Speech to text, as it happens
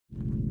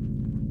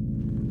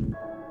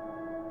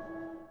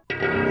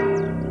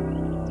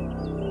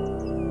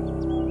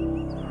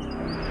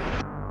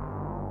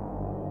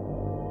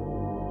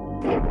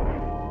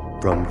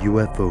From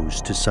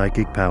UFOs to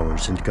psychic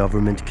powers and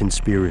government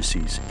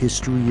conspiracies,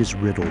 history is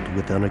riddled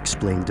with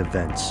unexplained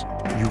events.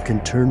 You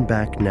can turn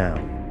back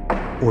now,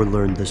 or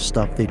learn the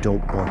stuff they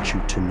don't want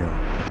you to know.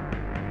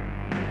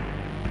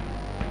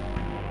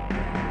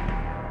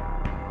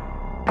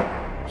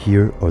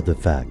 Here are the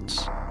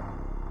facts.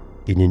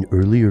 In an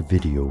earlier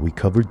video, we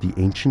covered the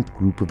ancient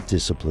group of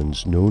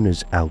disciplines known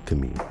as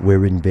alchemy,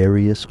 wherein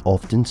various,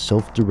 often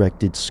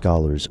self-directed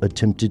scholars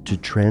attempted to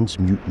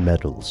transmute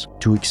metals,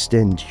 to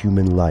extend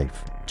human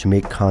life, to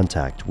make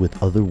contact with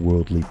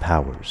otherworldly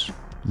powers.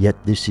 Yet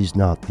this is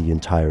not the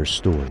entire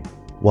story.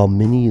 While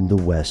many in the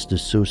West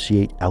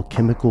associate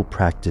alchemical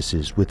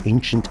practices with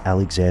ancient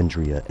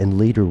Alexandria and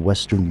later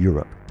Western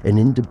Europe, an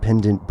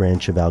independent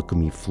branch of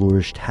alchemy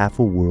flourished half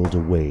a world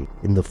away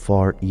in the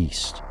Far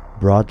East.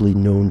 Broadly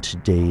known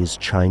today as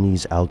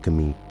Chinese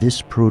alchemy,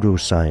 this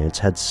proto-science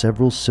had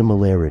several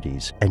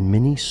similarities and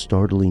many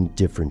startling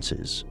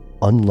differences.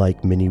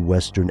 Unlike many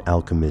Western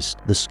alchemists,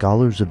 the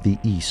scholars of the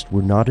East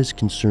were not as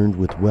concerned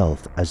with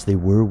wealth as they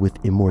were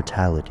with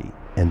immortality,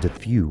 and a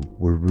few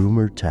were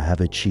rumored to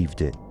have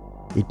achieved it.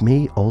 It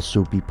may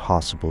also be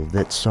possible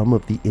that some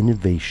of the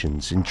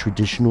innovations in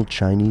traditional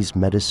Chinese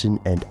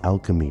medicine and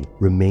alchemy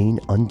remain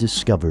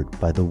undiscovered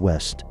by the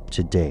West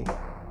today.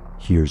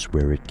 Here's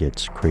where it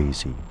gets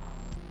crazy.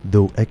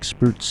 Though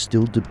experts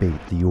still debate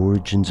the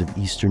origins of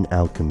Eastern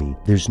alchemy,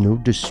 there's no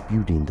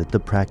disputing that the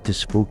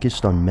practice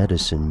focused on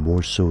medicine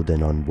more so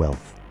than on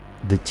wealth.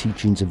 The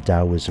teachings of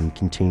Taoism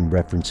contain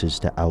references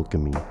to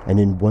alchemy, and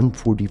in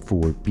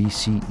 144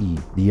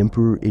 BCE, the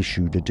emperor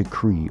issued a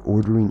decree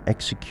ordering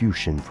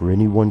execution for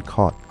anyone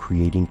caught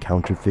creating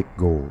counterfeit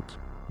gold.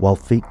 While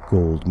fake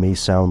gold may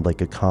sound like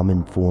a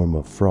common form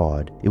of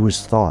fraud, it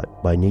was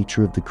thought, by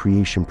nature of the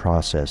creation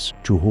process,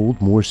 to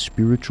hold more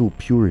spiritual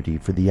purity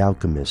for the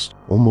alchemist,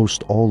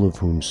 almost all of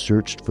whom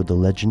searched for the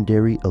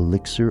legendary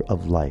elixir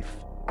of life.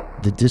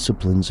 The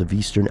disciplines of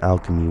Eastern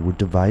alchemy were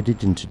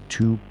divided into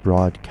two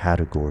broad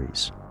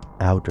categories: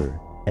 outer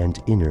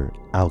and inner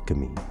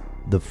alchemy.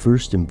 The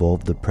first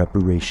involved the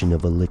preparation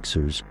of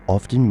elixirs,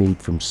 often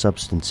made from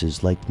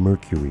substances like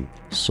mercury,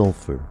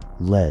 sulfur,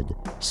 lead,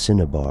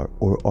 cinnabar,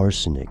 or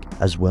arsenic,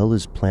 as well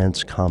as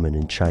plants common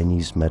in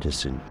Chinese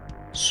medicine.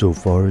 So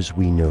far as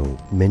we know,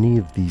 many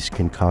of these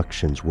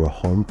concoctions were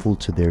harmful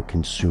to their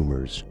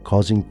consumers,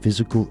 causing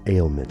physical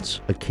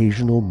ailments,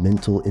 occasional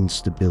mental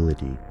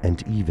instability,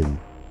 and even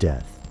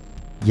death.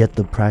 Yet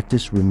the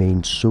practice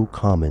remained so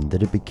common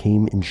that it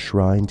became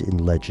enshrined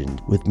in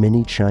legend, with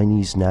many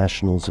Chinese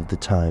nationals of the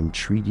time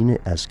treating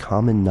it as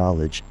common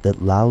knowledge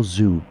that Lao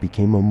Tzu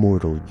became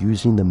immortal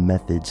using the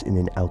methods in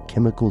an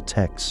alchemical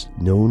text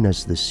known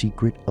as the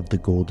Secret of the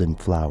Golden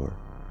Flower.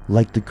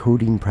 Like the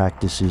coding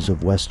practices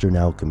of Western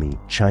alchemy,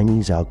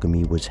 Chinese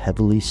alchemy was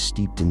heavily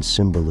steeped in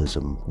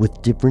symbolism,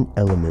 with different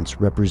elements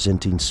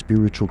representing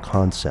spiritual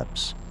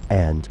concepts.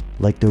 And,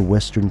 like their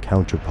Western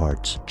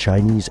counterparts,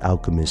 Chinese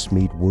alchemists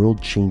made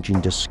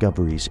world-changing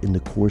discoveries in the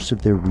course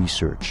of their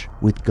research,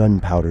 with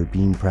gunpowder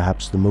being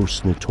perhaps the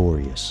most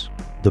notorious.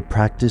 The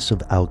practice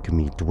of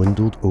alchemy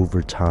dwindled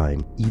over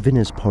time, even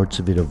as parts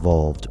of it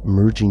evolved,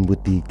 merging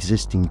with the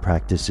existing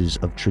practices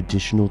of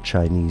traditional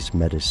Chinese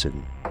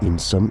medicine. In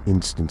some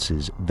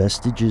instances,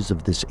 vestiges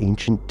of this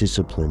ancient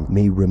discipline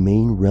may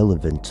remain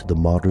relevant to the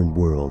modern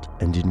world,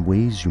 and in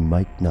ways you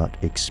might not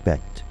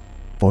expect.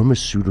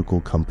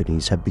 Pharmaceutical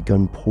companies have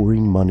begun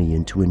pouring money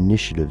into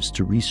initiatives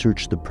to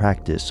research the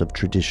practice of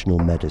traditional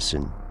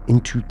medicine.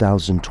 In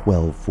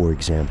 2012, for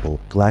example,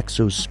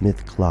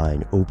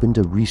 GlaxoSmithKline opened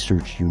a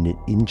research unit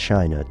in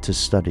China to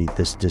study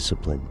this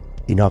discipline.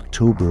 In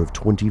October of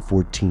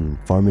 2014,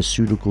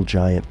 pharmaceutical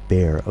giant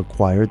Bayer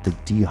acquired the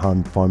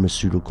Dehan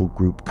Pharmaceutical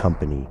Group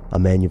Company, a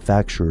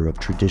manufacturer of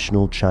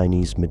traditional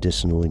Chinese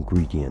medicinal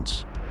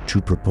ingredients. To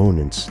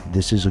proponents,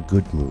 this is a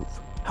good move.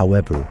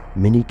 However,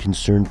 many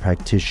concerned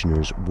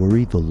practitioners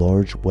worry the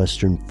large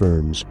Western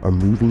firms are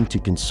moving to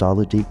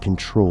consolidate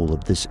control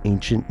of this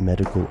ancient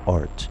medical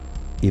art.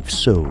 If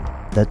so,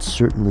 that's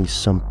certainly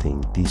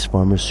something these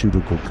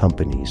pharmaceutical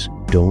companies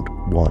don't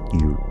want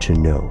you to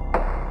know.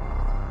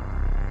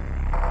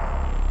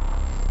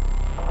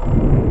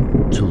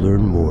 To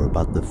learn more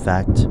about the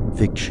fact,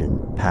 fiction,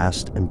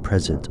 past, and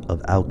present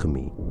of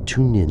alchemy,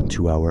 tune in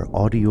to our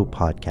audio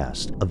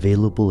podcast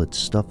available at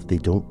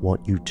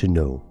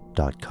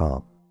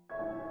stufftheydon'twantyouToknow.com.